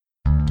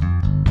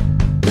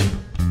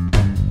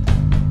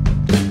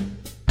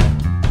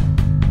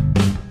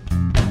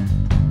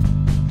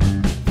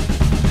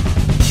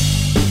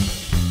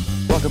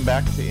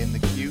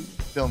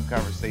Film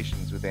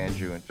Conversations with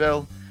Andrew and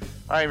Phil.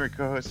 I'm your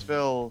co-host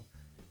Phil,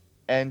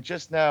 and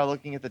just now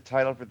looking at the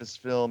title for this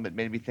film, it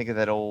made me think of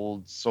that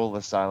old Soul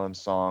Asylum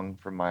song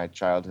from my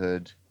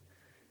childhood,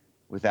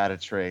 Without a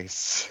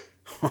Trace,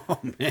 Oh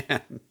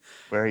man,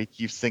 where he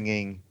keeps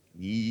singing,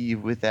 "Me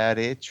without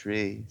a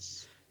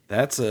trace,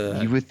 that's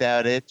me a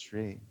without a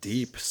trace."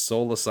 deep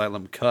Soul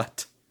Asylum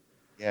cut.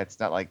 Yeah, it's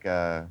not like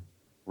a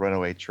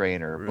Runaway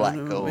Train or Black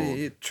Gold.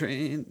 Runaway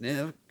train never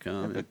Never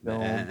coming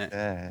going back.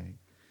 back.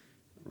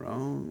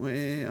 Wrong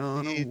way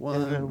on a On a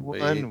one-way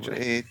train.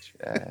 one-way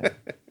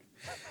track.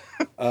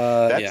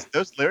 Yeah.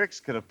 Those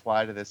lyrics could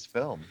apply to this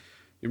film.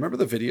 You remember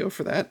the video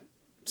for that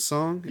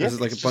song? Yeah, Is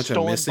it like a it's just bunch of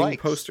stolen missing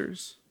bikes.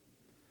 posters?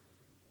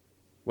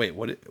 Wait,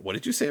 what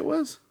did you say it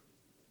was?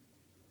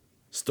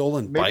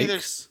 Stolen Maybe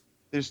bikes?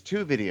 there's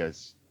two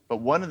videos, but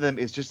one of them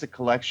is just a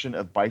collection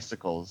of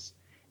bicycles.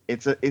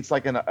 It's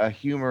like a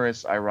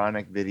humorous,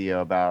 ironic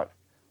video about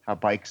how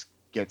bikes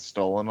get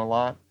stolen a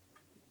lot.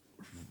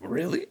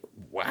 Really?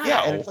 Wow.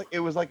 Yeah, and it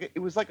was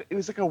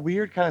like a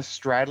weird kind of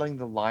straddling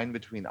the line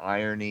between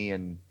irony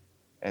and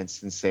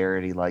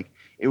sincerity. Like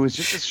it was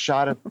just a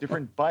shot of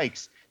different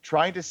bikes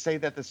trying to say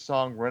that the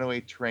song "Runaway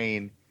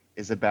Train"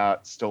 is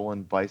about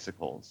stolen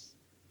bicycles.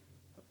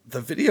 The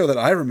video that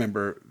I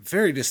remember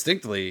very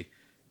distinctly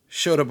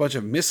showed a bunch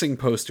of missing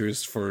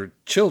posters for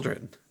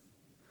children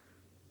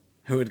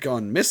who had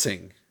gone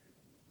missing.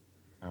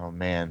 Oh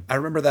man. I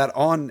remember that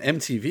on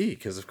MTV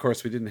because, of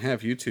course, we didn't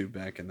have YouTube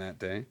back in that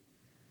day.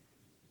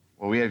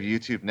 Well, we have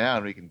YouTube now,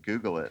 and we can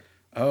Google it.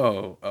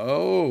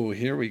 Oh,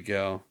 here we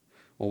go.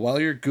 Well, while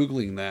you're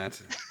Googling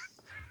that,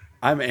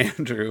 I'm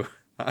Andrew.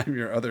 I'm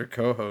your other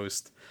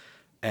co-host.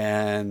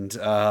 And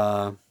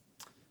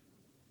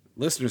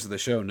listeners of the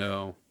show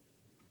know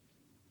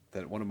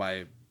that one of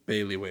my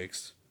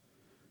bailiwicks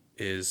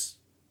is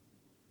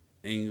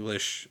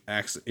English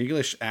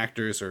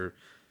actors or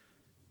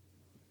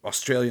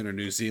Australian or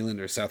New Zealand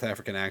or South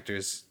African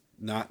actors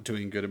not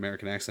doing good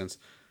American accents.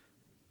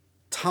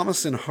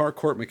 Thomasin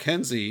Harcourt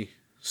Mackenzie,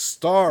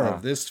 star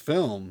of this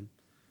film,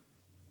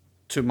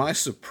 to my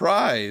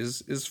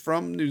surprise, is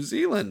from New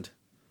Zealand.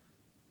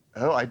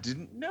 Oh, I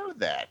didn't know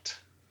that.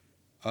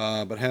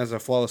 But has a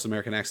flawless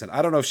American accent.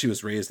 I don't know if she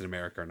was raised in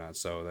America or not,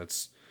 so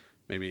that's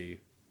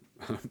maybe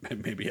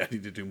maybe I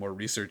need to do more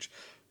research.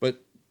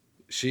 But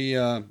she's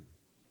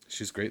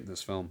great in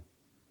this film.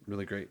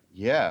 Really great.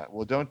 Yeah.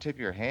 Well, don't tip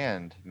your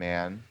hand,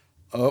 man.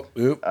 Oh,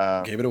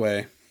 gave it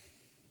away.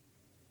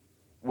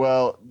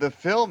 Well, the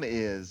film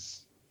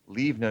is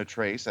Leave No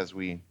Trace, as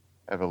we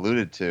have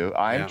alluded to.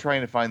 I'm trying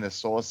to find the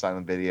Soul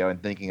Asylum video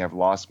and thinking I've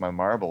lost my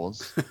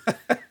marbles.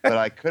 But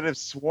I could have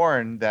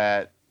sworn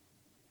that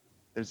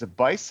there's a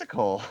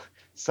bicycle.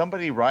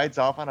 Somebody rides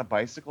off on a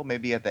bicycle,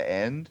 maybe at the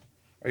end.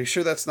 Are you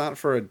sure that's not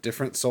for a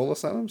different Soul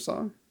Asylum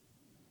song?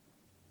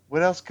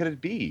 What else could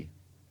it be?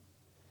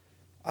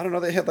 I don't know.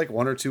 They had like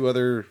one or two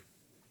other.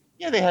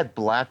 Yeah, they had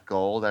Black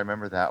Gold. I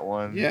remember that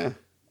one. Yeah.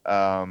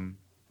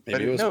 But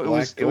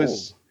it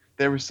was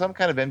there was some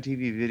kind of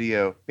MTV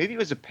video. Maybe it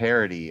was a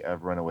parody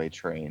of Runaway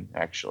Train,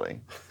 actually.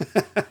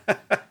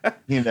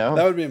 You know?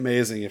 That would be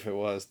amazing if it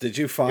was. Did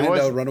you find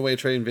a Runaway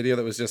Train video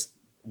that was just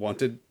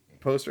wanted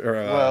poster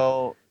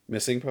or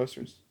missing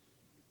posters?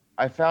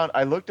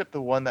 I looked up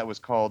the one that was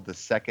called The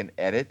Second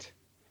Edit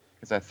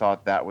because I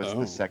thought that was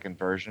the second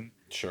version.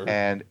 Sure.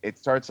 And it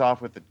starts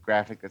off with a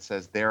graphic that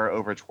says there are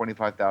over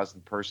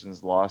 25,000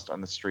 persons lost on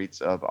the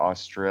streets of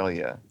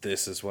Australia.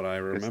 This is what I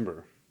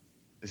remember.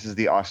 This is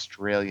the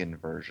Australian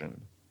version.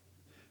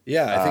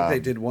 Yeah, I think they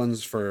did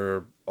ones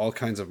for all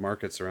kinds of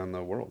markets around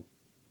the world.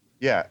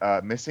 Yeah,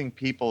 missing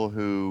people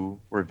who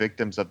were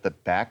victims of the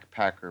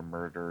backpacker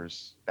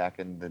murders back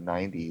in the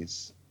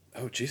 90s.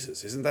 Oh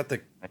Jesus! Isn't that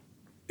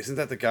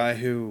the guy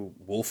who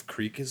Wolf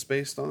Creek is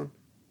based on?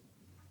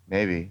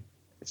 Maybe.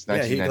 It's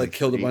he like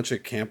killed a bunch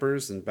of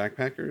campers and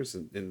backpackers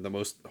in the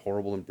most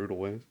horrible and brutal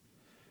ways.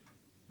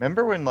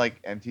 Remember when like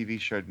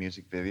MTV showed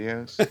music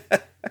videos?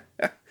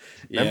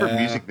 Remember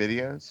music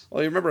videos?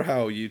 Well, you remember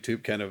how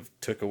YouTube kind of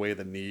took away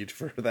the need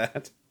for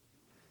that?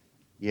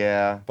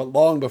 Yeah. But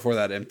long before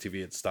that,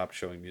 MTV had stopped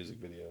showing music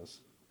videos.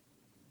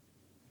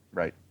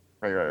 Right.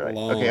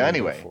 Okay,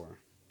 anyway.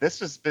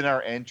 This has been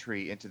our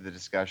entry into the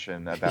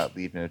discussion about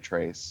Leave No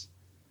Trace,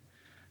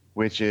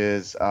 which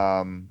is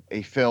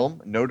a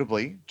film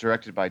notably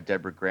directed by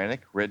Deborah Granick,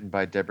 written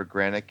by Deborah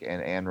Granick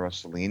and Anne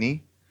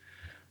Rossellini.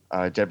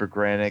 Deborah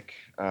Granick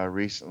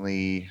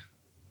recently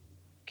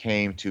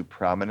came to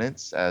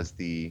prominence as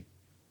the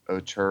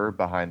auteur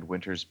behind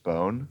Winter's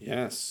Bone.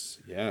 Yes.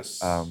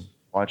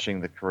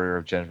 Launching the career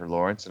of Jennifer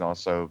Lawrence and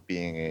also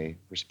being a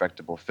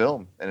respectable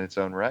film in its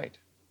own right.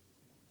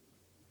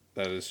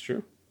 That is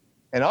true.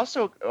 And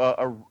also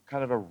a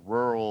kind of a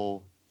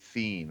rural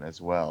theme as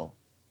well.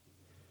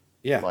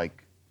 Yeah.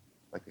 Like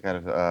a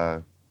kind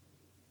of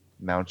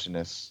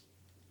mountainous,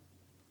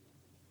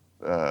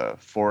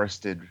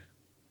 forested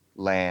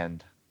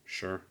land.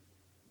 Sure.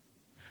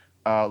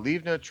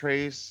 Leave No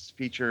Trace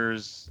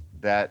features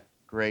that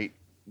great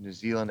New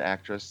Zealand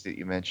actress that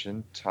you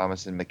mentioned,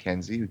 Thomasin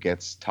Mackenzie, who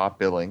gets top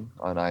billing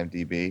on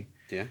IMDb.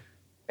 Yeah.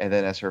 And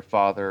then as her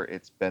father,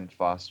 it's Ben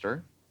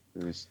Foster,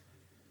 who's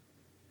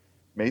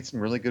made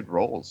some really good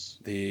roles.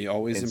 The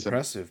always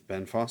impressive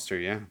Ben Foster,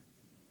 yeah.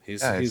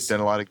 He's done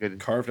a lot of good,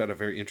 carved out a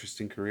very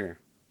interesting career.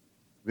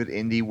 good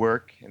indie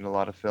work in a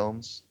lot of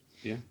films.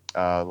 Yeah.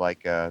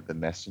 Like The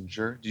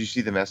Messenger. Did you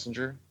see The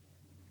Messenger?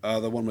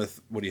 The one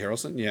with Woody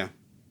Harrelson, yeah.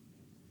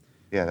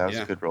 Yeah, that was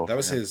a good role. That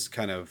was his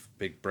kind of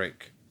big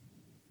break.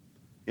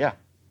 Yeah,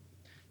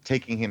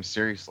 taking him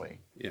seriously.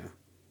 Yeah.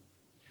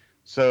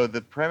 So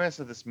the premise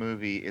of this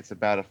movie, it's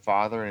about a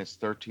father and his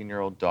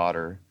 13-year-old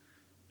daughter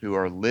who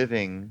are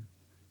living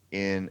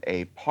in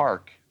a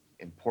park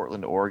in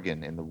Portland,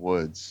 Oregon, in the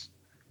woods.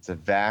 It's a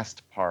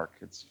vast park.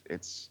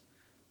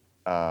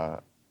 I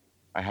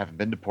haven't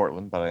been to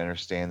Portland, but I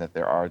understand that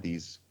there are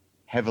these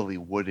heavily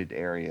wooded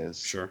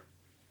areas Sure.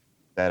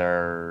 that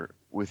are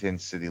within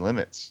city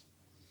limits.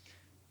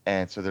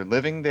 And so they're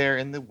living there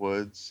in the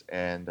woods,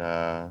 and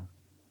as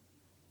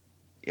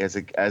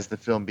the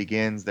film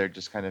begins, they're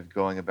just kind of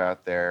going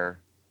about their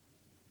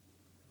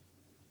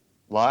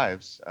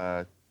lives,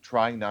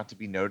 trying not to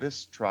be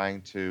noticed,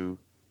 trying to,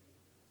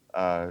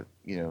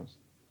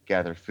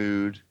 gather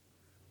food,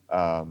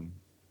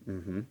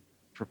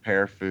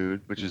 prepare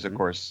food, which is, of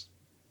course,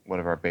 one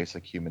of our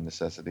basic human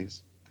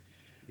necessities.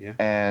 Yeah.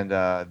 And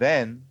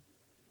then,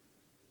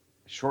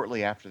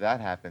 shortly after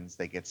that happens,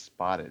 they get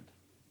spotted.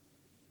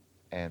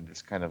 And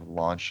this kind of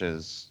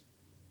launches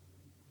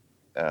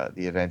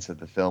the events of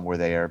the film, where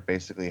they are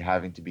basically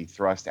having to be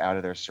thrust out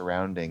of their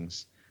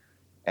surroundings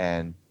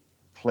and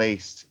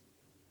placed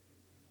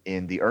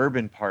in the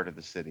urban part of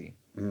the city.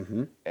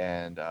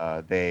 And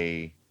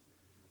I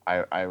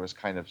was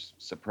kind of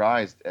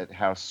surprised at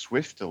how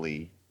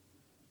swiftly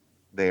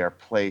they are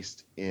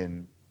placed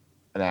in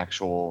an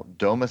actual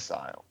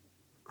domicile.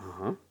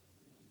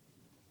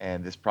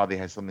 And this probably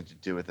has something to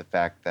do with the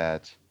fact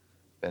that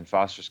Ben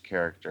Foster's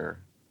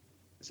character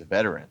is a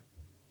veteran.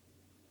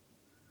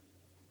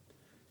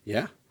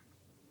 Yeah.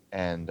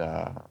 And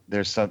and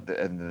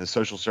the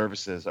social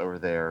services over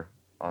there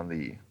on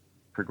the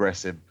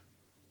progressive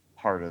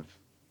part of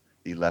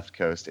the left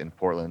coast in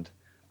Portland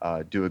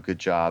do a good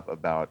job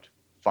about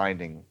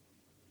finding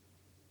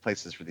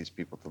places for these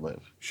people to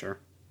live. Sure.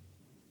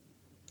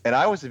 And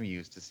I was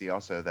amused to see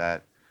also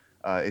that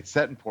it's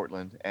set in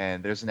Portland,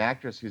 and there's an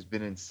actress who's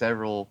been in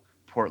several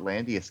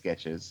Portlandia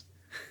sketches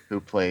who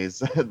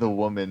plays the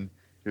woman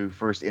who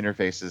first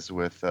interfaces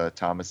with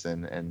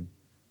Thomasin and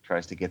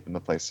tries to get them a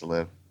place to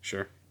live.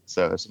 Sure.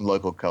 So there's some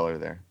local color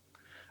there.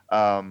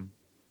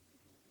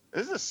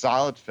 This is a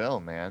solid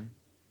film, man.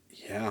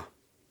 Yeah.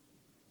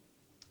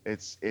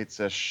 It's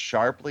a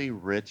sharply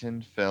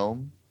written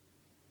film,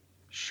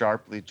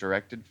 sharply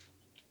directed,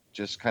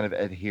 just kind of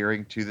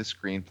adhering to the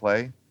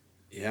screenplay.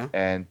 Yeah.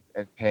 And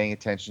paying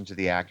attention to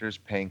the actors,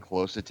 paying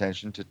close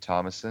attention to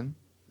Thomasin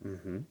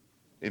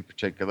in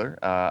particular.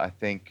 I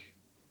think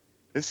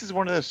this is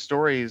one of those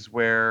stories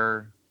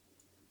where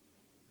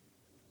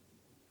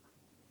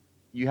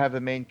you have a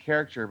main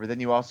character, but then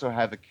you also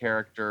have a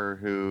character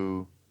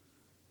who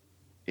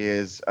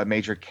is a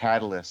major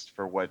catalyst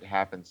for what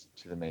happens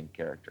to the main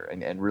character,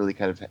 and really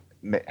kind of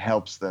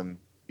helps them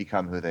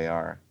become who they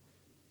are.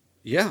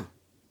 Yeah.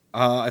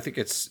 I think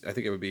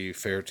it would be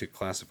fair to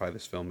classify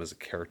this film as a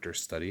character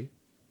study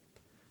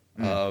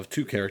of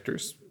two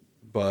characters,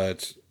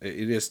 but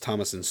it is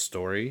Thomasin's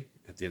story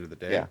at the end of the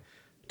day. Yeah.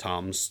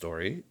 Tom's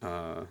story.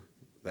 The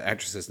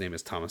actress's name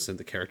is Thomasin.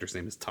 The character's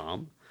name is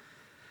Tom.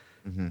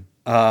 It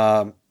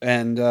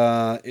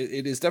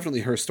is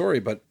definitely her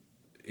story, but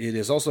it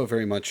is also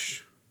very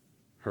much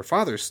her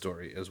father's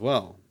story as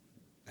well,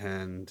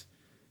 and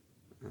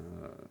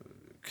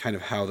kind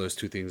of how those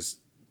two things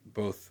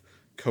both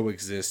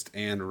coexist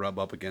and rub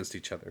up against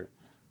each other.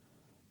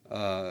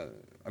 I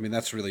mean,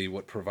 that's really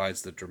what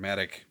provides the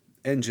dramatic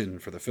engine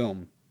for the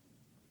film,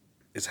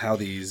 is how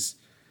these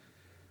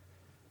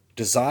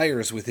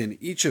desires within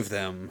each of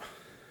them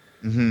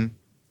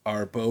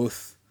are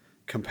both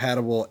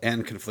compatible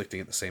and conflicting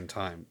at the same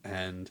time.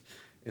 And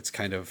it's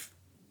kind of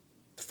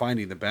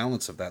finding the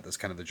balance of that that's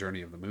kind of the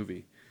journey of the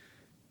movie.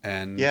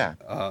 And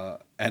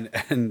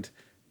and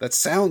that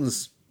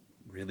sounds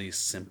really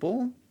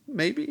simple,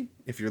 maybe,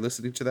 if you're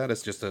listening to that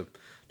as just a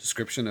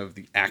description of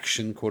the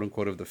action, quote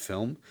unquote, of the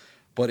film,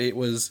 but it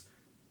was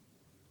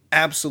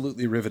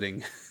absolutely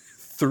riveting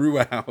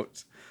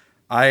throughout.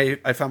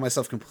 I found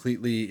myself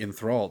completely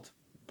enthralled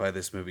by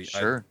this movie.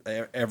 Sure.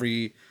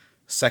 Every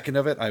second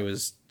of it, I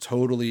was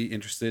totally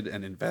interested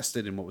and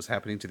invested in what was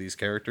happening to these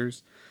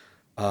characters.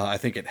 I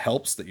think it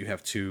helps that you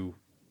have two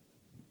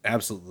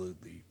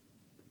absolutely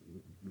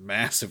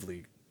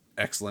massively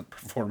excellent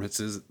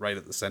performances right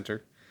at the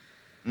center.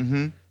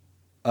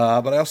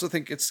 But I also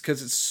think it's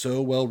because it's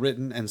so well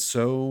written and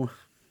so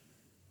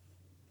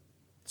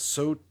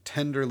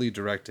tenderly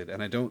directed.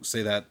 And I don't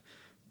say that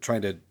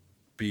trying to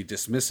be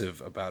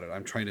dismissive about it.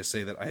 I'm trying to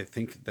say that I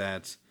think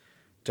that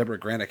Deborah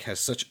Granick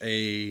has such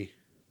a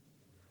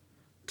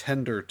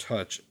tender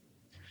touch.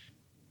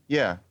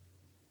 Yeah.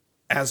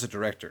 As a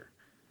director.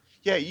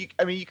 Yeah,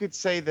 you could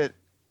say that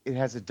it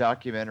has a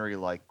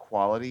documentary-like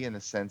quality in the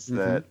sense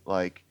that,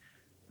 like,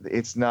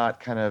 it's not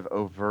kind of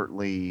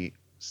overtly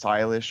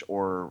stylish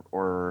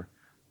or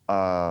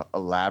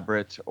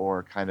elaborate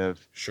or kind of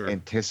Sure.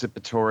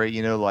 anticipatory.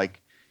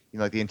 Like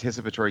the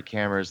anticipatory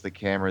camera is the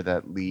camera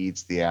that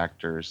leads the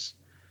actors,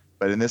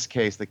 but in this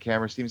case, the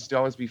camera seems to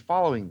always be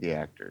following the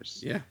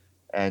actors, Yeah.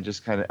 and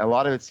just kind of a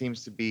lot of it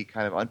seems to be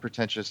kind of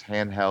unpretentious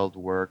handheld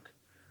work,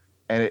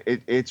 and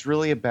it's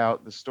really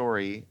about the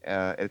story.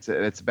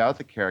 It's about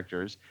the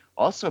characters,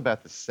 also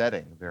about the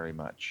setting very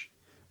much.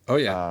 Oh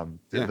yeah.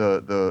 Yeah.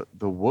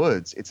 The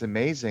woods. It's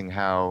amazing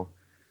how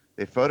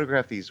they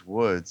photograph these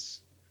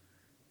woods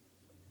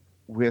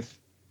with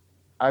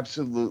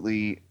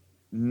absolutely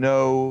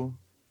no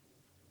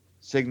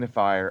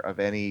signifier of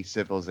any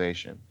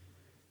civilization.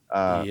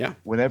 Yeah.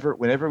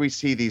 Whenever we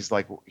see these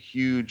like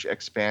huge,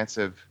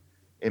 expansive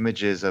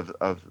images of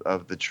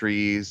the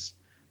trees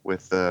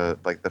with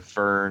the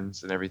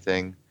ferns and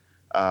everything,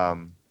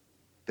 um,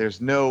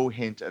 there's no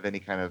hint of any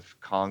kind of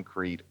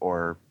concrete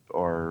or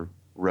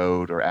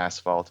road or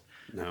asphalt.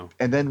 No.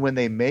 And then when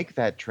they make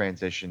that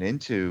transition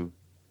into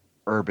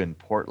urban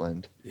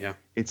Portland, Yeah.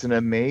 it's an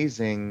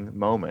amazing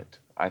moment,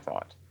 I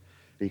thought,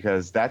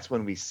 because that's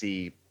when we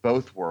see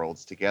both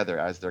worlds together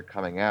as they're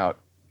coming out.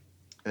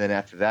 And then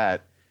after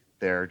that,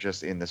 they're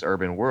just in this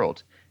urban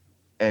world.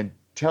 And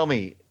tell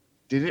me,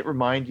 did it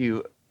remind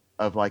you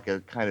of like a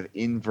kind of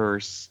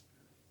inverse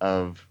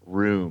of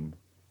Room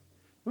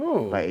by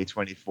Oh.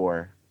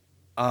 A24?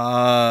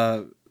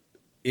 Uh,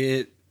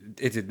 it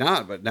did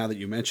not, but now that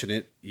you mention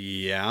it,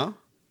 yeah.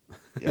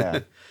 Yeah,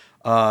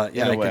 Yeah,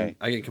 in a way.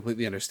 I can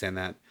completely understand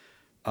that.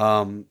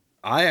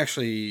 I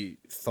actually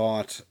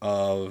thought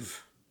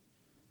of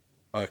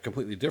a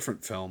completely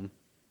different film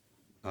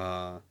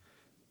uh,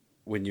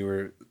 when you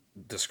were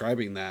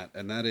describing that,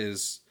 and that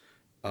is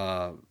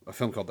a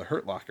film called The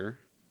Hurt Locker,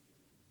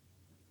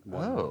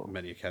 won Oh,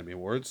 many Academy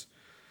Awards,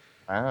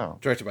 wow.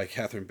 directed by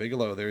Catherine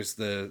Bigelow. There's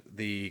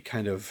the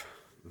kind of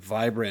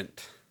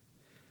vibrant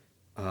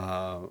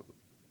uh,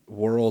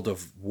 world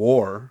of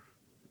war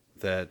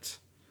that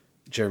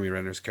Jeremy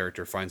Renner's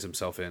character finds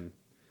himself in.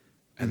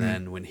 And Hmm.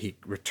 then when he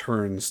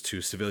returns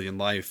to civilian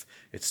life,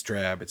 it's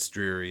drab, it's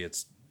dreary,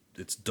 it's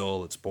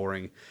dull, it's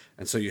boring.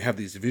 And so you have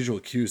these visual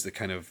cues that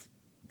kind of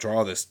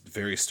draw this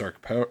very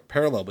stark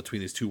parallel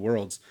between these two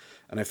worlds.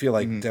 And I feel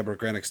like Hmm. Deborah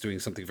Granick's doing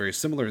something very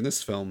similar in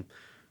this film,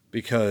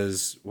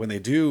 because when they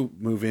do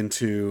move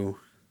into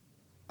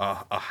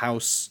a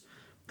house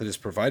that is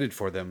provided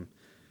for them,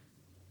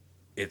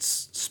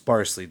 it's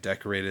sparsely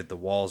decorated. The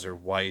walls are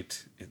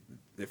white.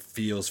 It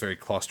feels very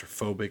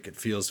claustrophobic. It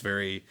feels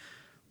very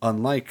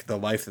unlike the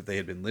life that they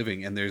had been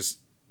living. And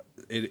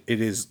it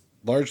is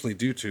largely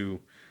due to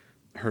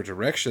her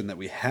direction that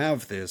we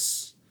have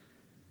this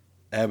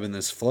ebb and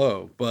this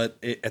flow. But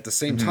at the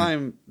same Hmm.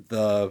 time,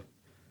 the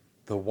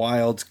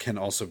wild can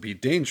also be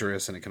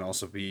dangerous, and it can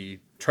also be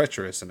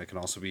treacherous, and it can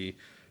also be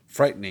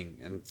frightening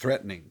and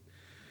threatening.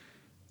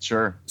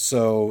 Sure.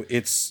 So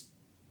it's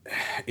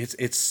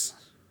it's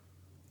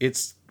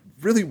it's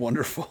really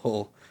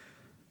wonderful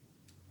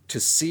to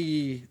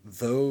see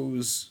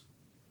those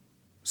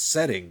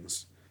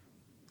settings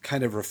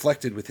kind of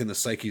reflected within the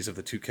psyches of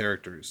the two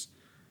characters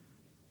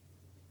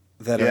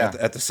that are Yeah.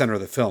 at the center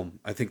of the film.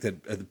 I think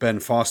that Ben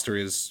Foster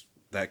is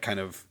that kind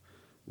of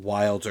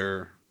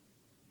wilder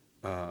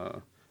uh,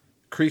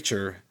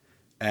 creature,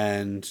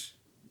 and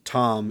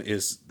Tom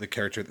is the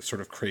character that sort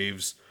of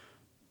craves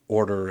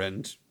order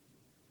and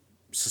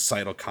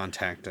societal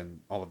contact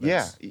and all of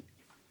Yeah. this.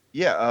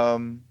 Yeah.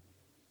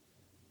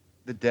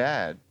 The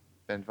dad,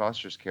 Ben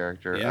Foster's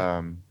character,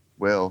 Yeah,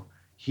 Will,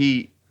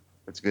 he,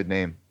 that's a good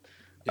name.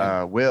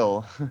 yeah,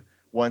 Will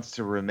wants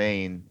to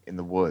remain in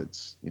the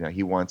woods.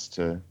 He wants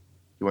to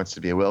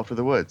be a Will for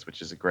the Woods,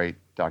 which is a great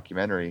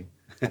documentary,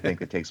 I think,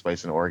 that takes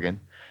place in Oregon.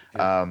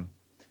 yeah, Um,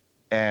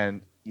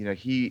 and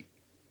he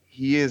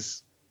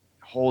is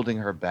holding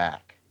her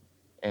back,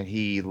 and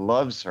he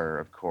loves her,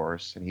 of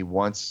course, and he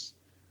wants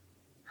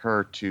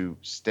her to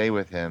stay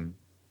with him,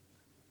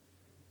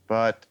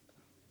 but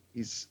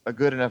he's a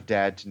good enough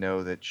dad to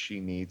know that she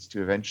needs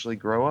to eventually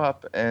grow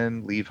up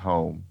and leave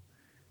home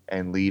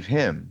and leave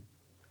him.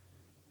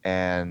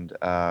 And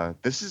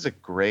this is a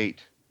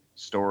great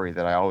story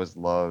that I always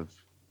love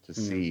to mm,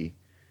 see.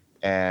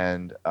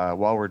 And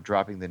while we're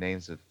dropping the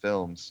names of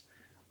films,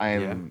 I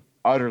yeah. am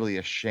utterly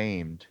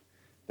ashamed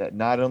that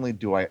not only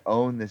do I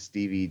own this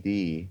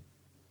DVD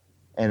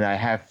and I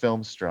have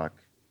Filmstruck,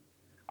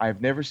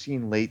 I've never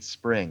seen Late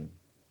Spring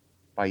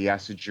by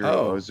Yasujiro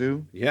Oh,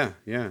 Ozu. yeah,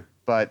 yeah,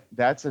 But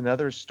that's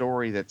another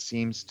story that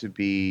seems to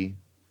be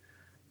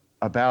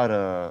about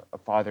a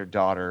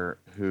father-daughter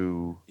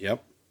who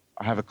yep,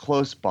 have a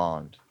close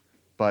bond,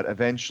 but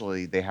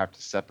eventually they have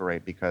to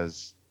separate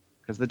because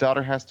the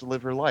daughter has to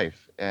live her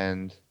life,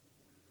 and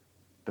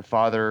the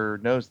father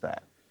knows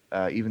that,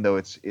 even though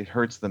it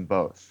hurts them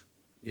both.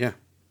 yeah,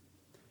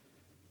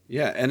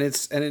 yeah. And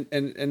it's and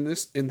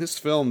this in this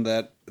film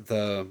that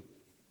the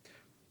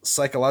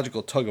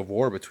psychological tug of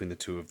war between the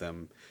two of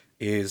them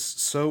is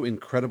so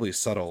incredibly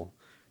subtle,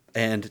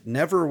 and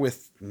never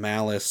with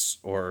malice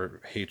or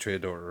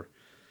hatred or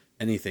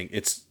anything.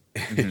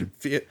 Hmm.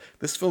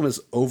 This film is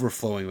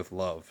overflowing with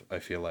love, I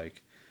feel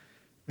like.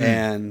 Hmm.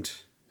 And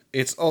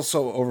it's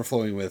also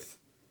overflowing with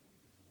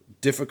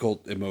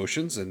difficult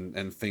emotions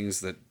and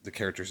things that the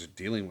characters are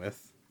dealing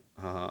with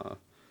uh,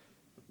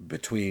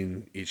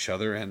 between each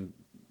other and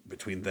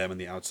between them and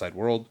the outside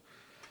world.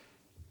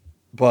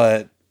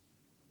 But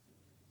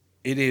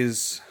it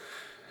is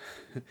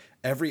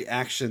every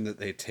action that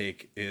they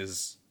take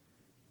is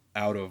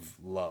out of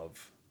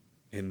love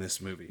in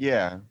this movie.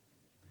 Yeah,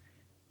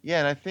 yeah,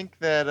 and I think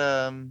that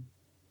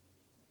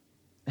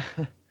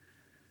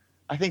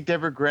I think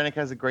Deborah Granick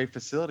has a great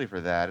facility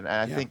for that, and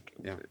I Yeah, think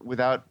yeah,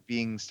 without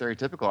being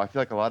stereotypical, I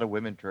feel like a lot of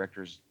women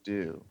directors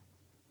do.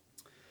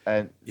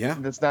 And yeah.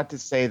 that's not to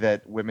say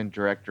that women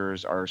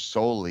directors are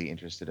solely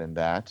interested in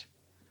that,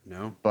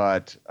 No,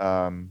 but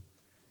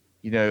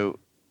you know,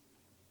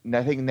 and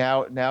I think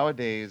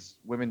nowadays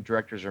women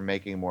directors are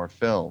making more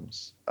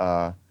films,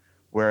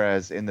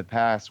 whereas in the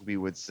past we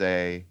would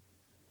say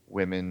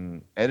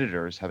women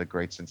editors have a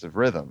great sense of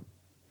rhythm,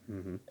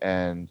 hmm,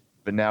 and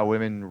but now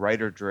women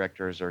writer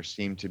directors are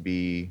seem to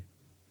be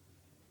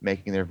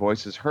making their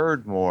voices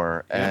heard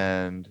more, yeah,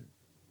 and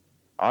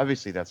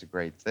obviously that's a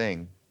great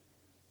thing.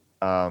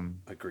 Um,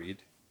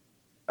 agreed.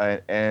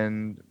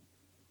 and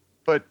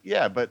but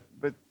yeah, but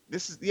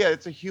this is yeah,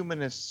 it's a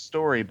humanist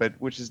story, but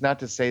which is not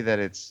to say that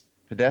it's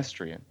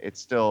pedestrian. It's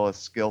still a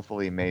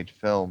skillfully made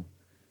film,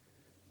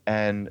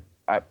 and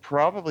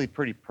probably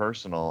pretty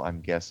personal,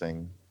 I'm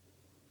guessing.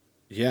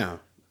 Yeah,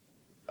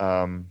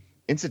 Um,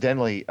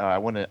 incidentally, I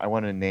want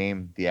to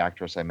name the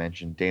actress I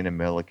mentioned, Dana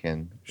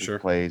Milliken, who sure.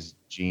 plays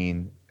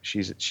Jean.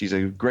 She's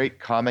a great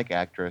comic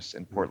actress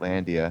in Hmm.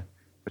 Portlandia,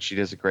 but she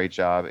does a great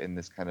job in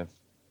this kind of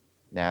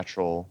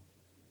natural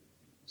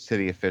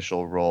city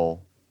official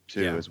role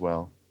too, Yeah, as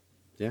well.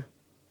 yeah,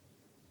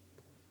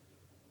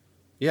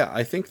 yeah.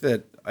 I think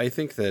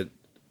that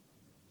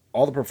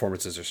all the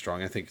performances are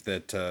strong. I think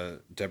that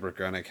Deborah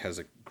Granick has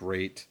a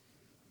great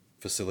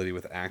facility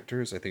with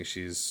actors. I think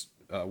she's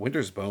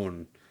Winter's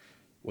Bone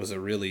was a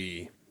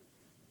really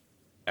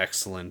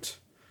excellent,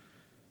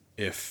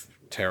 if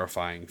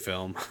terrifying,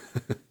 film.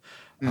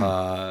 Mm,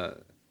 uh,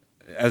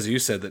 as you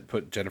said, that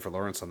put Jennifer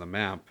Lawrence on the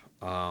map.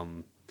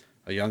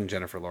 A young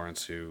Jennifer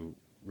Lawrence who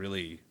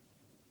really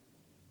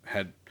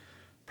had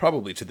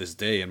probably to this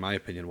day, in my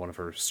opinion, one of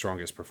her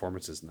strongest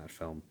performances in that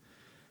film.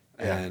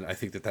 yeah. And I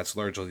think that that's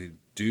largely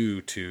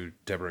due to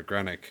Deborah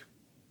Granick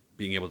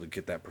being able to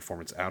get that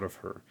performance out of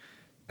her.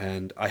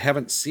 And I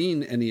haven't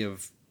seen any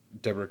of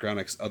Deborah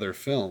Granick's other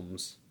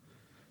films,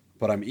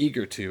 but I'm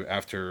eager to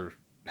after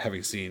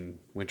having seen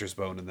Winter's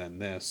Bone and then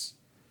this.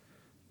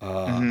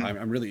 Hmm.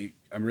 I'm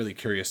really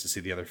curious to see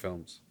the other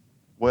films.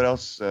 What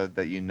else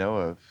that you know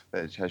of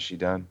that has she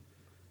done?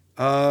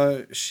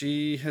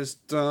 She has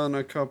done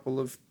a couple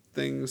of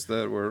things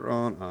that were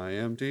on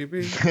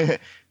IMDb.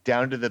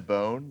 Down to the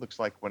Bone looks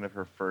like one of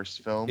her first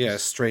Yeah,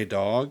 films. Stray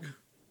Dog.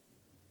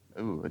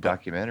 Ooh, a Uh,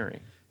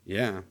 documentary.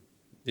 yeah,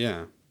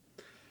 yeah.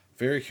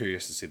 Very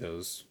curious to see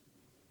those.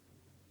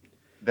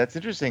 That's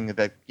interesting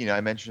that,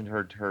 I mentioned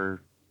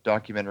her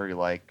documentary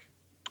like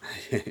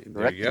There you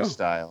directing go.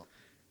 style.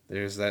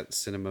 There's that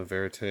cinema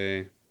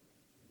verite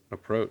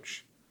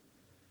approach.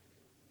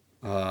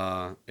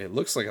 It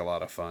looks like a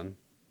lot of fun,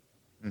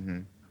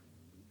 Hmm.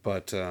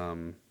 but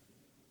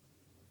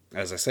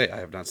as I say, I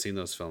have not seen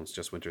those films.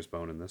 Just Winter's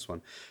Bone and this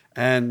one,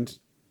 and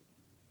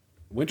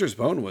Winter's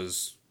Bone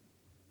was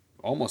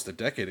almost a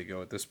decade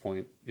ago at this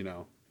point.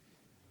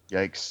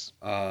 Yikes.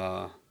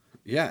 Uh,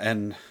 yeah,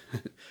 and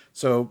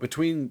so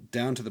between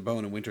Down to the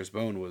Bone and Winter's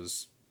Bone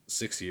was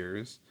 6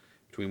 years.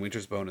 Between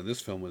Winter's Bone and this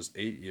film was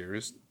 8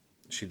 years.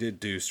 She did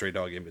do Stray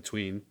Dog in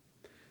between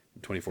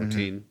in Hmm.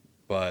 2014,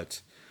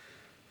 but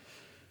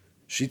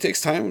she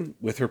takes time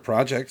with her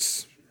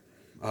projects.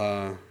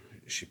 Uh,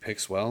 she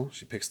picks well.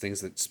 She picks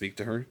things that speak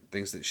to her,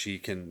 things that she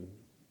can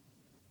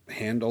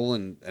handle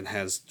and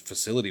has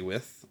facility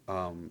with,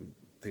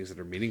 things that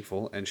are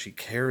meaningful, and she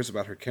cares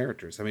about her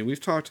characters. I mean, we've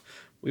talked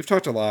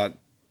a lot,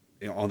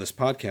 on this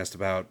podcast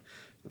about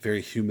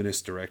very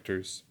humanist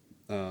directors.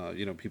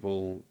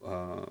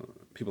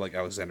 People like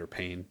Alexander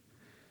Payne,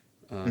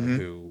 Hmm.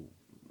 who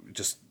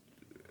just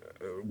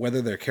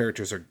whether their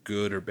characters are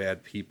good or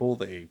bad people,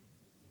 they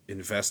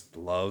invest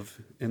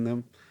love in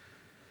them.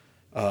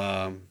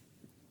 Um,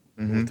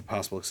 with Hmm. the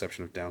possible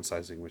exception of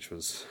Downsizing, which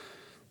was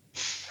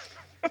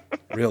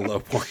real low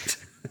point.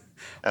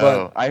 But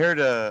Oh, I heard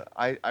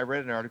I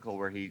read an article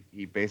where he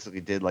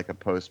basically did like a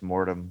post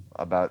mortem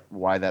about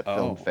why that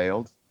film oh,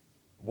 failed.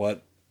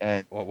 what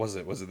And what was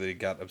it? Was it that he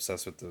got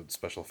obsessed with the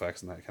special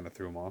effects and that kind of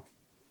threw him off?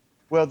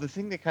 well, the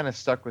thing that kind of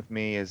stuck with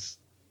me is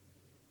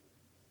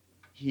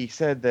he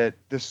said that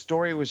the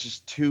story was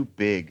just too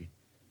big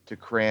to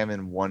cram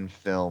in one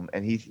film,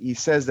 and he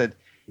says that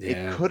it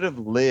Yeah, could have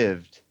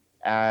lived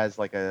as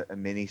like a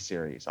mini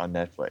series on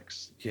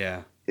Netflix.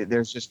 yeah,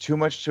 There's just too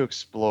much to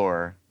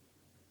explore,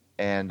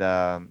 and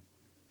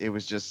it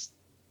was just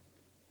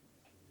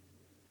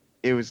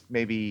it was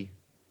maybe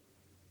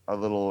a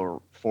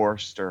little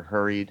forced or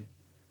hurried.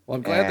 Well,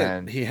 I'm glad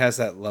that he has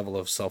that level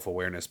of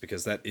self-awareness,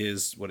 because that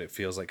is what it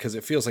feels like. Because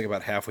it feels like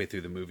about halfway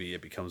through the movie,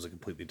 it becomes a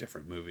completely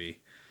different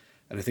movie.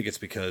 And I think it's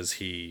because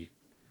he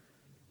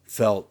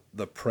felt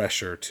the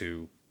pressure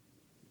to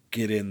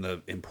get in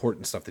the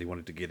important stuff that he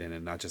wanted to get in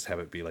and not just have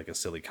it be like a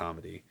silly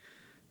comedy.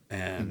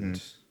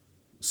 And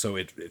so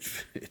it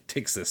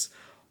takes this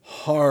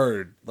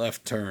hard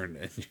left turn,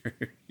 and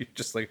you're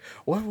just like,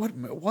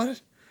 what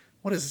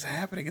is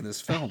happening in this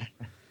film?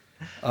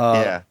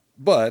 Yeah.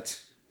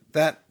 But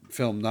that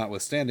film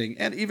notwithstanding,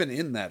 and even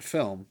in that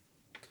film,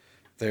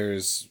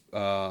 there's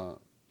a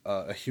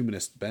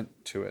humanist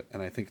bent to it,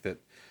 and I think that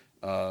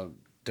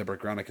Deborah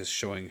Granick is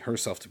showing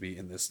herself to be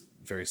in this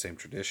very same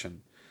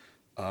tradition,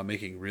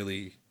 making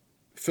really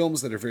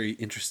films that are very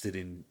interested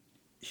in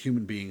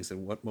human beings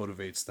and what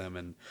motivates them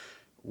and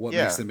what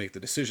makes them make the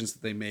decisions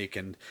that they make.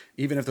 And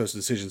even if those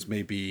decisions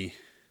may be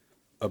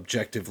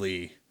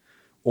objectively,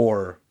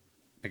 or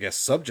I guess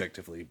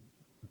subjectively,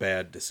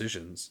 bad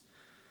decisions,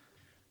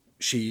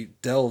 she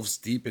delves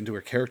deep into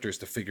her characters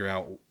to figure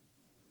out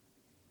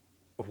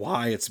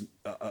why it's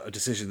a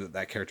decision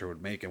that character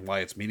would make and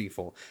why it's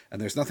meaningful.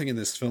 And there's nothing in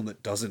this film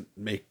that doesn't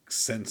make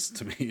sense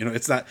to me.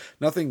 It's not,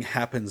 nothing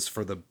happens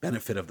for the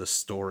benefit of the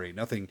story.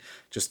 Nothing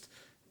just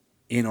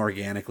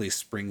inorganically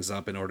springs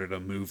up in order to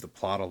move the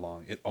plot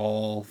along. It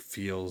all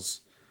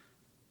feels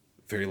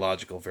very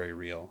logical, very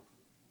real.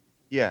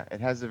 Yeah,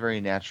 it has a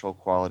very natural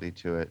quality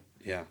to it.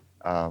 Yeah.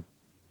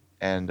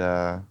 And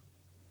I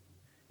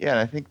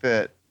think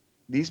that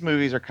these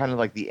movies are kind of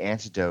like the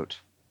antidote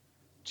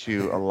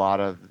to a lot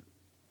of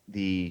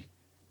the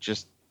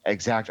just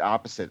exact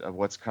opposite of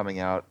what's coming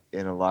out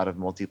in a lot of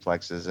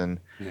multiplexes. And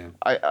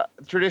I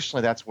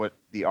traditionally, that's what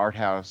the art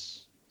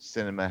house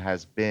cinema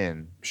has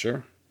been.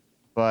 Sure.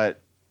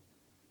 But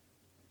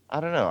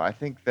I don't know. I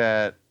think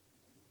that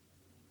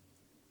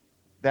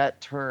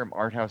term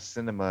art house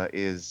cinema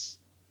is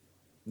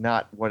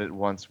not what it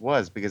once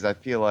was, because I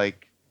feel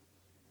like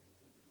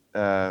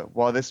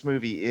while this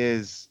movie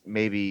is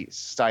maybe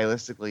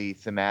stylistically,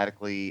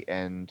 thematically,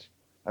 and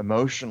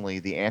emotionally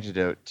the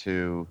antidote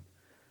to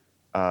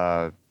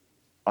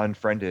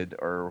Unfriended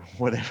or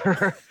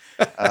whatever.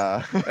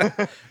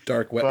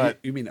 Dark Web.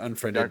 You mean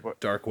Unfriended?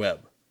 Dark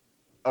Web.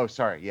 Oh,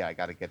 sorry. Yeah, I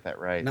got to get that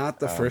right. Not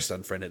the first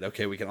Unfriended.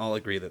 Okay, we can all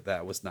agree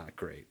that was not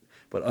great.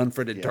 But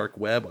Unfriended Dark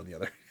Web, on the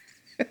other.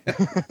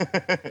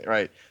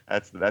 Right.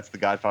 That's the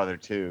Godfather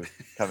 2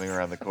 coming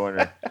around the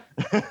corner.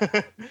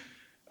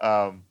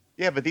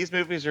 Yeah, but these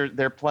movies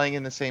they're playing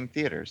in the same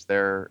theaters.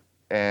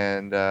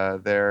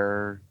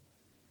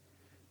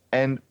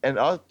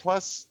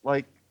 Plus,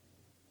 like,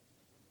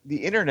 the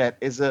internet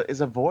is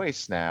a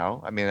voice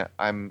now. I mean,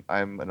 I'm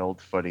an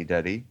old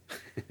fuddy-duddy,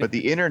 but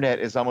the internet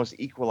is almost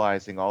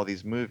equalizing all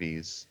these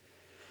movies.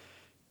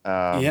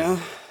 And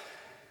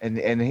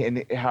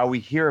how we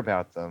hear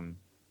about them.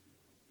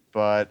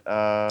 But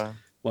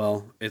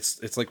well,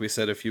 it's like we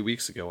said a few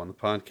weeks ago on the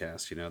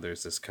podcast.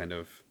 There's this kind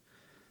of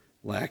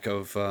lack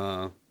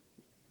of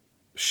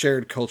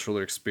shared cultural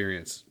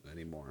experience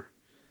anymore.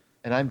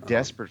 And I'm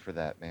desperate for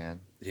that, man.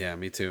 Yeah,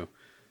 me too.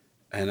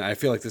 And I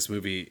feel like this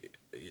movie,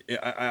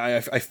 I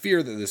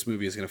fear that this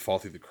movie is going to fall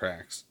through the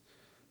cracks.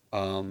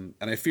 And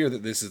I fear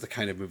that this is the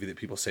kind of movie that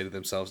people say to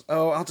themselves,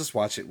 oh, I'll just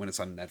watch it when it's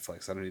on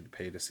Netflix. I don't need to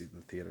pay to see it in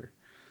the theater.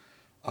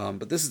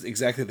 But this is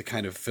exactly the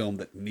kind of film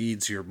that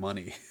needs your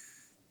money.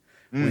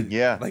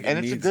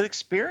 It's a good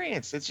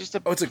experience. It's just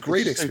it's a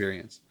great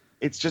experience.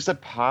 It's just a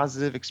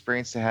positive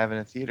experience to have in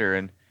a theater.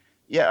 And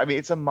yeah, I mean,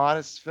 it's a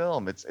modest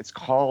film. It's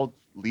called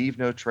Leave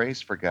No Trace,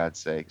 for God's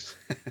sakes.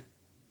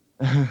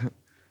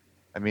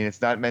 I mean,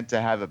 it's not meant to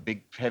have a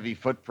big, heavy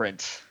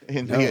footprint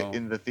in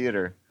the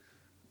theater.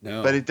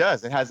 No, but it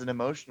does. It has an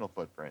emotional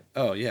footprint.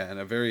 Oh yeah, and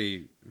a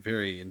very,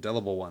 very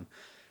indelible one.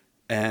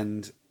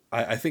 And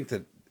I think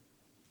that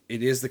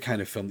it is the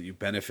kind of film that you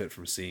benefit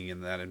from seeing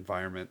in that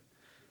environment.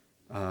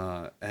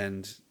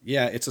 And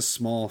yeah, it's a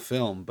small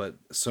film, but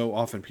so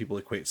often people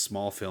equate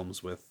small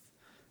films with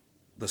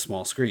the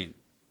small screen.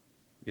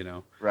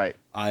 Right.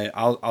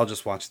 I'll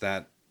just watch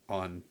that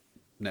on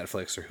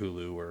Netflix or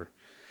Hulu or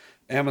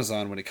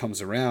Amazon when it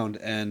comes around,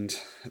 and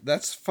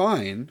that's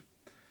fine.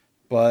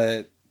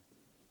 But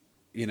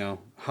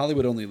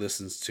Hollywood only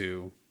listens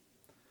to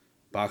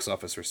box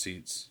office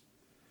receipts.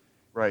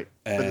 Right.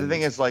 But the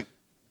thing is, like,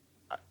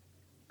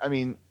 I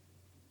mean,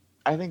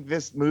 I think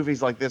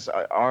movies like this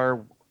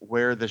are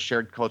where the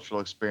shared cultural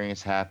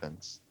experience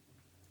happens.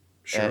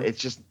 Sure. And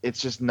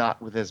it's just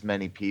not with as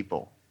many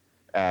people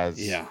as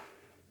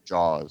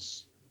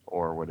Jaws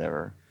or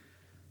whatever.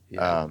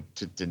 Yeah.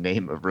 To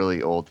name a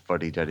really old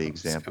fuddy-duddy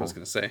example. I was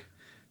going to say.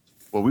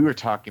 Well, we were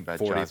talking about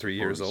 43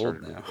 years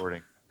old now.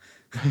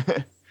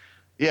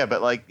 Yeah,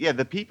 but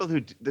the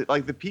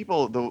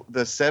people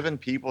the 7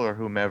 people or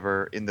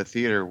whomever in the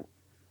theater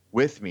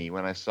with me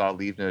when I saw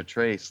Leave No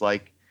Trace,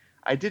 like,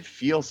 I did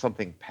feel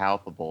something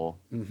palpable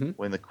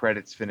when the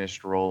credits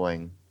finished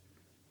rolling,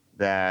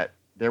 that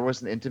there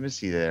was an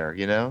intimacy there,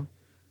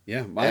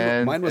 Yeah,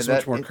 mine was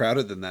much more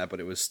crowded than that, but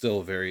it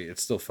still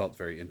felt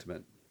very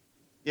intimate.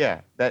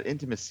 Yeah, that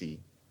intimacy,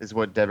 is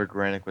what Deborah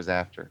Granick was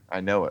after.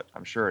 I know it.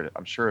 I'm sure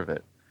of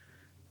it.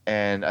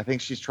 And I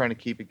think she's trying to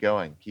keep it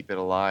going, keep it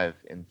alive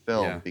in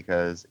film Yeah.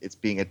 because it's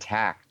being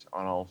attacked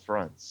on all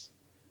fronts.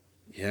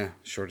 Yeah.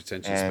 Short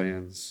attention And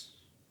spans,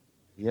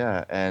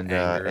 yeah,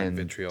 anger and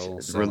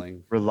vitriol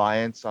selling.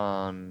 reliance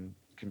on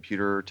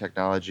computer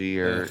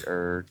technology or, Ugh.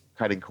 or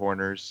cutting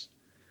corners.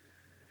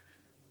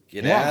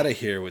 Get Yeah. out of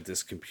here with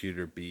this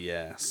computer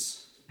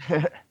BS.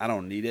 I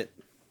don't need it.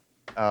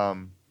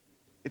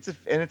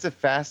 It's a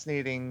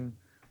fascinating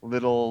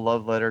little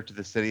love letter to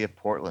the city of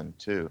Portland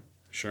too.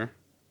 Sure.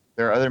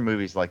 There are other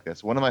movies like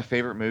this. One of my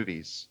favorite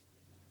movies,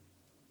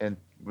 and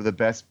the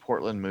best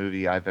Portland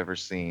movie I've ever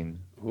seen,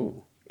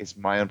 Ooh. is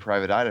My Own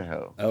Private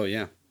Idaho. Oh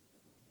yeah.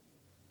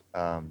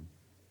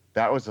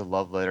 That was a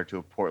love letter to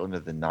a Portland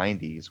of the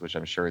 '90s, which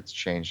I'm sure it's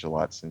changed a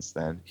lot since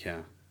then.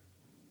 Yeah.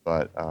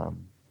 But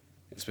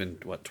It's been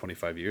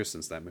 25 years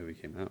since that movie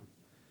came out.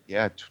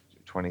 yeah,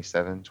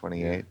 27,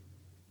 28. Yeah.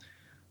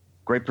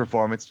 Great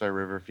performance by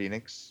River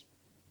Phoenix.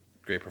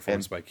 Great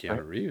performance by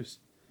Keanu Reeves.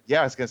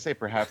 Yeah, I was gonna say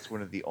perhaps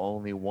one of the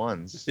only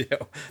ones. Yeah,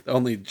 the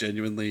only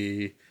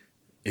genuinely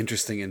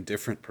interesting and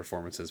different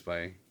performances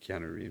by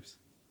Keanu Reeves.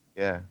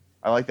 Yeah,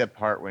 I like that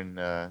part when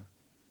they're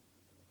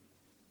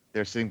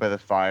sitting by the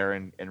fire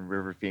and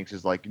River Phoenix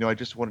is like, I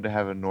just wanted to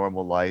have a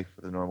normal life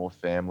with a normal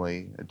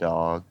family, a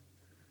dog.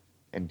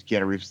 And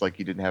Keanu Reeves is like,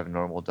 you didn't have a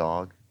normal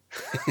dog.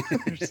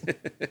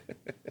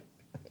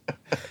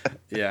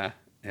 Yeah,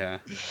 yeah.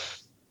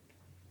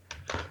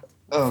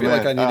 Oh, I feel man.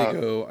 like I need to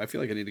go. I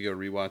feel like I need to go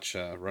rewatch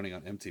Running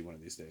on Empty one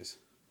of these days.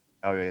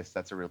 Oh yes,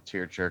 that's a real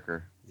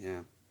tearjerker.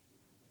 Yeah,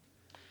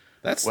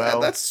 that's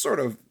got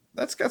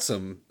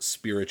some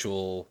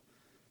spiritual,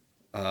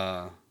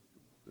 it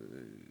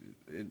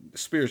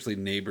spiritually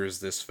neighbors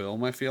this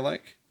film. I feel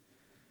like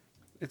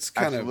it's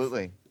kind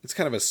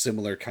of a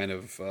similar kind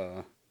of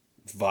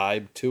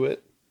vibe to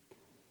it.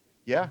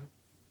 Yeah,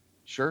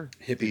 sure.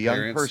 Hippie the young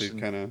parents person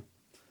who kind of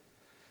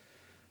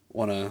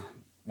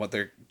want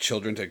their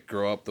children to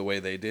grow up the way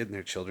they did, and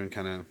their children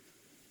kind of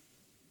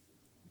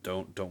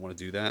don't want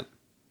to do that.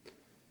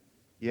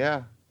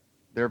 Yeah,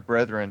 they're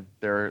brethren.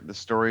 The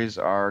stories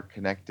are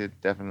connected,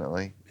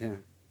 definitely. Yeah.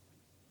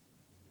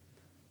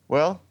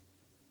 Well,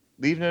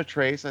 Leave No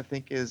Trace, I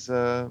think, is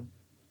a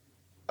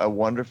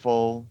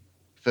wonderful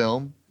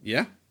film.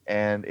 Yeah.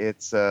 And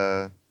it's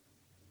a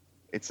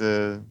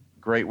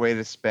great way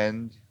to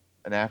spend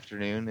an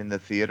afternoon in the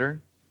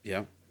theater.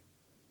 Yeah.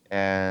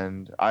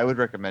 And I would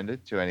recommend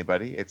it to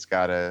anybody. It's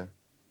got a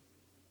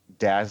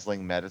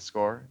dazzling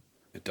Metascore.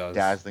 It does.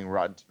 Dazzling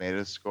Rotten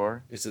Tomatoes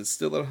score. Is it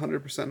still at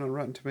 100% on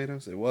Rotten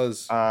Tomatoes? It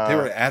was. They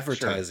were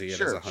advertising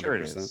it as 100%. Sure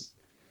it is.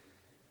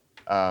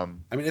 I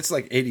mean, it's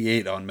like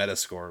 88 on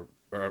Metascore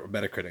or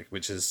Metacritic,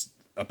 which is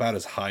about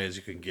as high as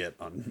you can get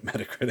on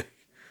Metacritic.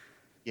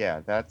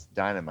 Yeah, that's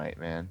dynamite,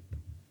 man.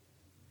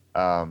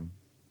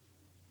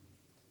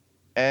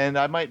 And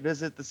I might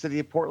visit the city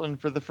of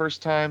Portland for the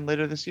first time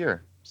later this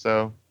year.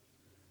 So.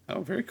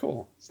 Oh, very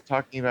cool.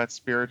 Talking about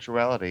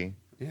spirituality.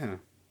 Yeah.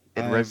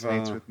 It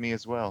resonates with me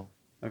as well.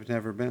 I've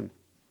never been.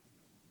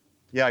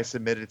 Yeah, I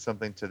submitted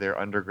something to their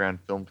underground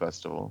film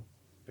festival.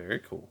 Very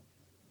cool.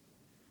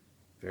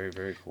 Very,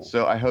 very cool.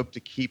 So I hope to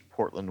keep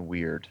Portland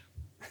weird.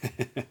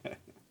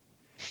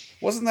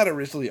 Wasn't that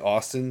originally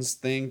Austin's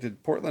thing?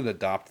 Did Portland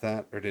adopt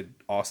that, or did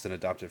Austin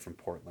adopt it from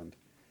Portland?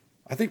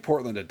 I think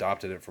Portland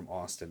adopted it from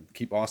Austin.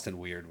 Keep Austin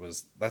weird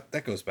was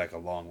that goes back a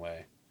long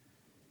way.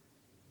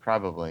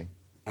 Probably.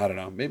 I don't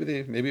know.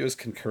 Maybe it was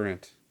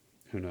concurrent.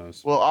 Who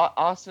knows? Well,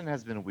 Austin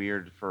has been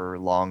weird for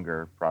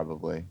longer,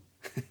 probably.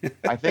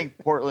 I think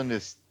Portland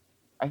is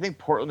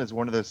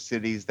one of those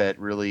cities that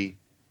really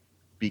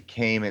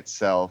became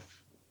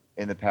itself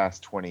in the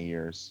past 20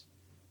 years.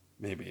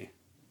 Maybe.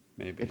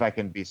 If I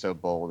can be so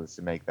bold as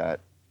to make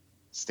that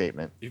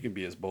statement. You can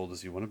be as bold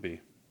as you want to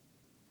be.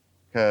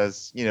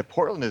 Because,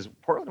 Portland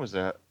was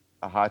a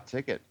hot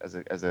ticket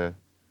as a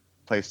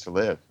place to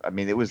live. I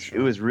mean, it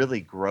was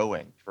really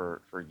growing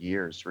for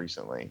years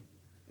recently.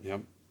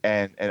 Yep.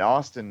 And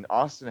Austin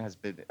has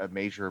been a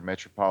major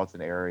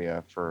metropolitan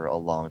area for a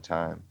long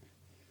time.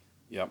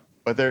 Yep.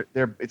 But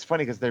it's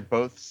funny because they're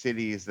both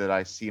cities that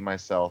I see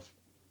myself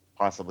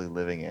possibly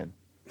living in.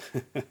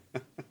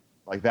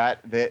 Like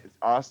that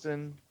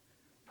Austin,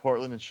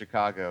 Portland, and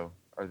Chicago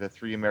are the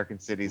three American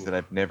cities that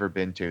I've never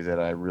been to that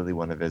I really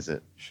want to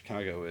visit.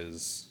 Chicago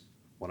is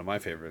one of my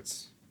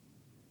favorites.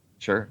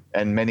 Sure.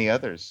 And many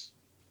others.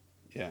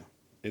 Yeah.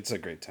 It's a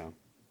great town.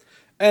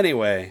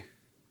 Anyway.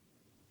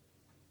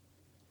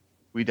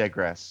 We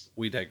digress.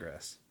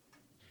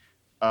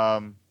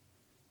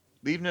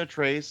 Leave No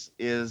Trace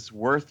is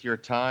worth your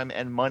time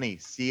and money.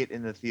 See it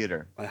in the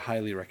theater. I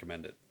highly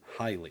recommend it.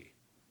 Highly.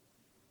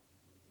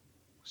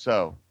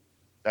 So,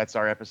 that's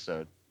our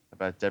episode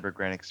about Deborah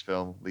Granick's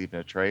film Leave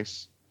No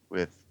Trace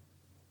with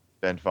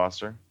Ben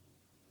Foster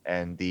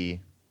and the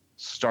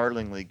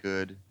startlingly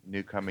good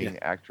newcoming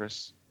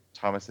actress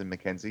Thomasin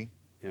McKenzie.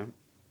 Yeah.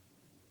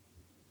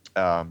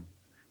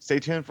 Stay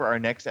tuned for our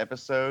next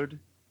episode.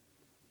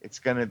 It's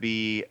going to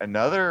be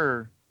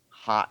another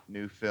hot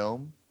new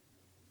film,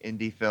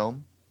 indie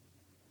film.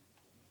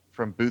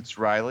 from Boots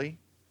Riley,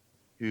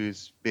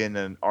 who's been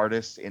an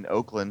artist in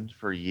Oakland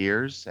for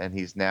years, and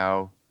he's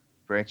now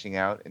branching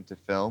out into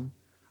film.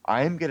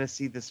 I am going to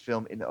see this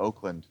film in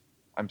Oakland.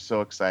 I'm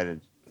so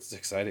excited. It's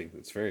exciting.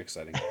 It's very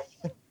exciting.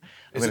 I'm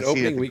Is it gonna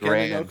see it at opening the weekend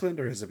in Grand. Oakland,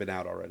 or has it been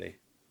out already?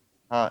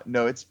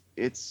 No, it's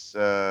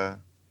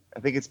I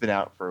think it's been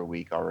out for a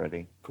week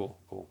already. Cool.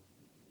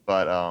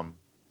 But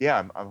yeah,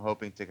 I'm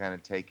hoping to kind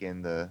of take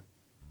in the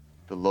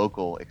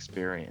local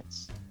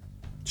experience.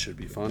 Should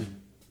be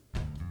fun.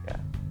 Yeah.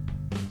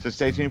 So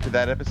stay tuned for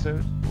that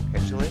episode. We'll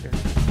catch you later.